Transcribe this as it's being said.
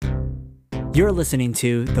You're listening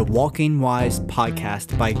to the Walking Wise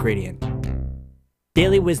podcast by Gradient.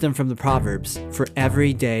 Daily wisdom from the Proverbs for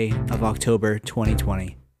every day of October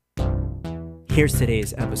 2020. Here's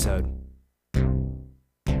today's episode.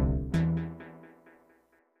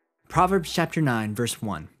 Proverbs chapter 9, verse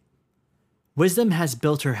 1. Wisdom has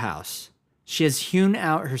built her house. She has hewn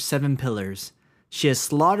out her 7 pillars. She has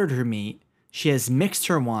slaughtered her meat. She has mixed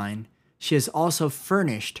her wine. She has also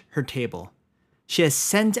furnished her table. She has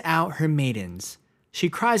sent out her maidens. She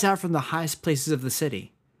cries out from the highest places of the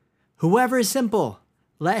city. Whoever is simple,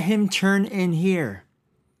 let him turn in here.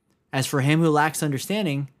 As for him who lacks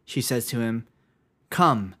understanding, she says to him,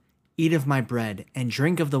 Come, eat of my bread and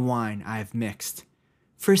drink of the wine I have mixed.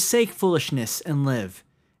 Forsake foolishness and live,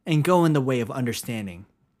 and go in the way of understanding.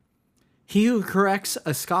 He who corrects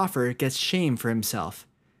a scoffer gets shame for himself,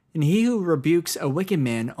 and he who rebukes a wicked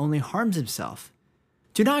man only harms himself.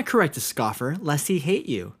 Do not correct a scoffer, lest he hate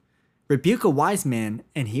you. Rebuke a wise man,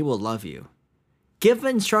 and he will love you. Give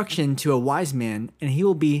instruction to a wise man, and he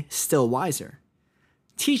will be still wiser.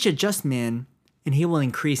 Teach a just man, and he will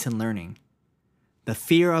increase in learning. The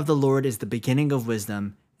fear of the Lord is the beginning of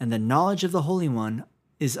wisdom, and the knowledge of the Holy One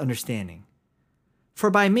is understanding. For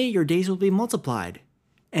by me your days will be multiplied,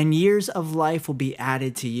 and years of life will be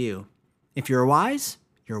added to you. If you're wise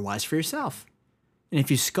for yourself. And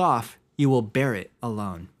if you scoff, you will bear it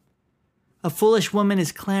alone. A foolish woman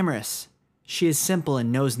is clamorous. She is simple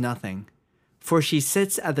and knows nothing. For she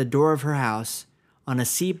sits at the door of her house, on a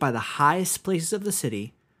seat by the highest places of the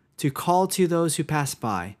city, to call to those who pass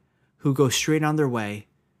by, who go straight on their way.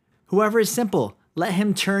 Whoever is simple, let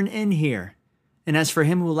him turn in here. And as for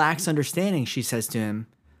him who lacks understanding, she says to him,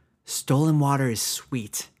 Stolen water is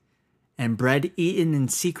sweet, and bread eaten in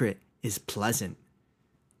secret is pleasant.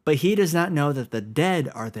 But he does not know that the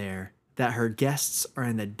dead are there, that her guests are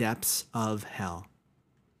in the depths of hell.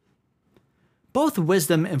 Both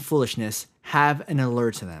wisdom and foolishness have an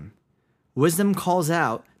allure to them. Wisdom calls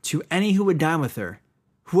out to any who would dine with her,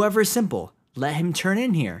 Whoever is simple, let him turn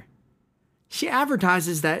in here. She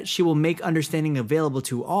advertises that she will make understanding available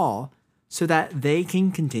to all so that they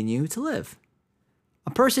can continue to live.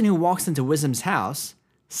 A person who walks into wisdom's house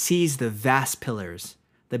sees the vast pillars,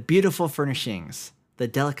 the beautiful furnishings, the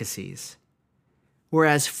delicacies.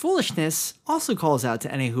 Whereas foolishness also calls out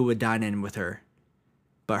to any who would dine in with her.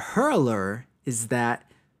 But her allure is that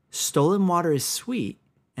stolen water is sweet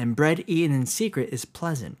and bread eaten in secret is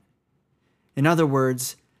pleasant. In other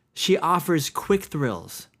words, she offers quick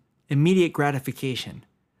thrills, immediate gratification,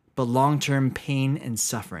 but long-term pain and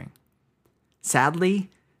suffering. Sadly,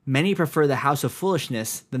 many prefer the house of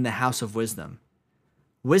foolishness than the house of wisdom.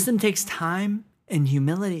 Wisdom takes time and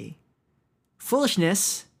humility.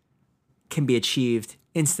 Foolishness can be achieved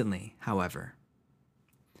instantly, however.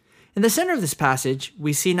 In the center of this passage,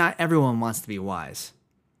 we see not everyone wants to be wise.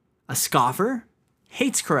 A scoffer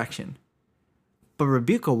hates correction, but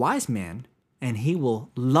rebuke a wise man, and he will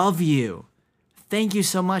love you. Thank you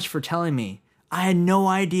so much for telling me. I had no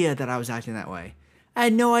idea that I was acting that way. I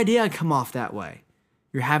had no idea I'd come off that way.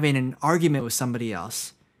 You're having an argument with somebody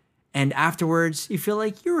else, and afterwards you feel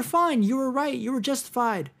like you were fine, you were right, you were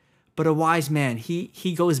justified. But a wise man,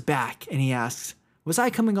 he goes back and he asks, was I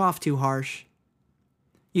coming off too harsh?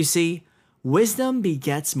 You see, wisdom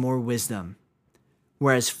begets more wisdom,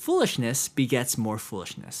 whereas foolishness begets more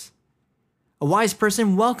foolishness. A wise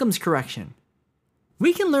person welcomes correction.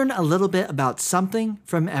 We can learn a little bit about something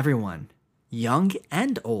from everyone, young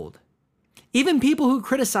and old. Even people who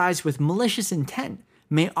criticize with malicious intent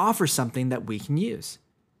may offer something that we can use.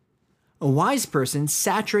 A wise person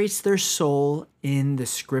saturates their soul in the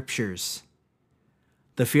scriptures.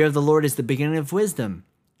 The fear of the Lord is the beginning of wisdom,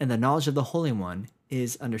 and the knowledge of the Holy One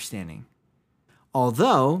is understanding.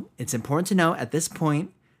 Although, it's important to note at this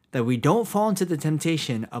point that we don't fall into the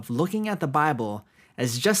temptation of looking at the Bible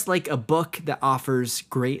as just like a book that offers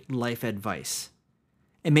great life advice.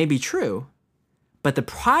 It may be true, but the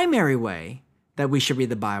primary way that we should read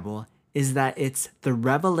the Bible is that it's the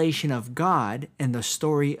revelation of God and the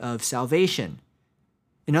story of salvation.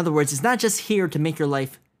 In other words, it's not just here to make your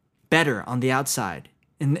life better on the outside,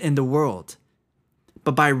 in the world.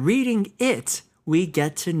 But by reading it, we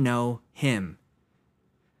get to know Him.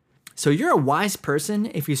 So you're a wise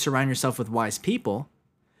person if you surround yourself with wise people,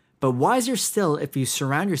 but wiser still if you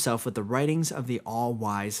surround yourself with the writings of the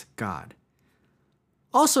all-wise God.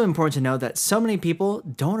 Also important to know that so many people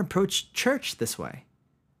don't approach church this way.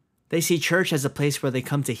 They see church as a place where they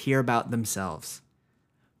come to hear about themselves.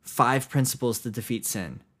 5 principles to defeat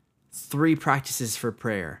sin. 3 practices for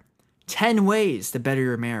prayer. 10 ways to better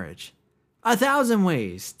your marriage. 1,000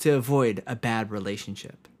 ways to avoid a bad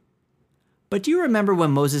relationship. But do you remember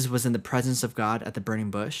when Moses was in the presence of God at the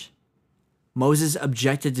burning bush? Moses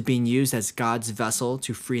objected to being used as God's vessel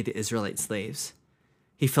to free the Israelite slaves.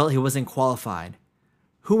 He felt he wasn't qualified.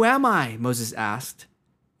 "Who am I?" Moses asked.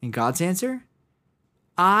 And God's answer?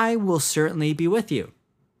 "I will certainly be with you.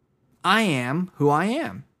 I am who I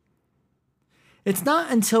am." It's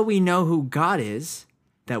not until we know who God is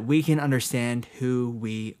that we can understand who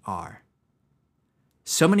we are.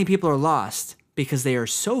 So many people are lost because they are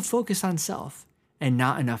so focused on self and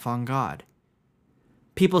not enough on God.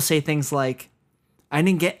 People say things like, "I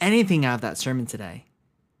didn't get anything out of that sermon today."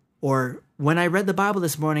 Or, "When I read the Bible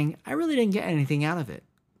this morning, I really didn't get anything out of it."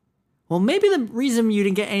 Well, maybe the reason you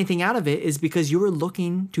didn't get anything out of it is because you were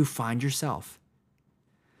looking to find yourself.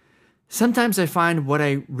 Sometimes I find what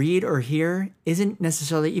I read or hear isn't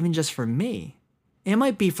necessarily even just for me. It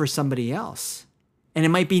might be for somebody else. And it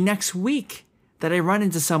might be next week that I run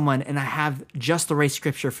into someone and I have just the right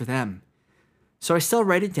scripture for them. So I still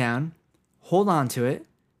write it down, hold on to it,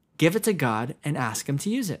 give it to God, and ask Him to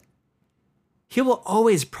use it. He will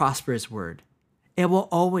always prosper His word. It will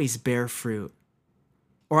always bear fruit.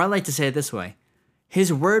 Or I like to say it this way,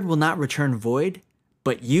 His word will not return void,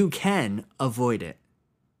 but you can avoid it.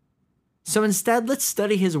 So instead, let's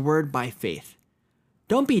study His word by faith.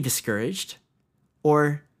 Don't be discouraged.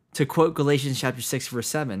 Or, to quote Galatians chapter 6, verse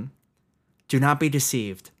 7, "Do not be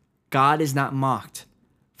deceived. God is not mocked.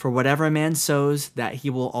 For whatever a man sows, that he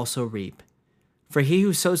will also reap. For he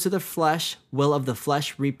who sows to the flesh will of the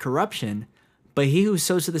flesh reap corruption, but he who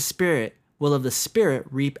sows to the Spirit will of the Spirit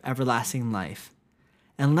reap everlasting life.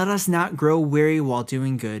 And let us not grow weary while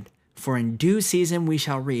doing good, for in due season we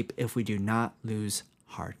shall reap if we do not lose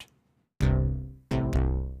heart."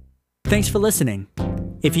 Thanks for listening.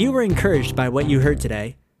 If you were encouraged by what you heard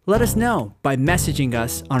today, let us know by messaging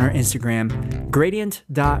us on our Instagram,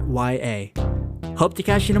 gradient.ya. Hope to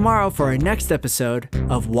catch you tomorrow for our next episode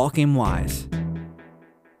of Walking Wise.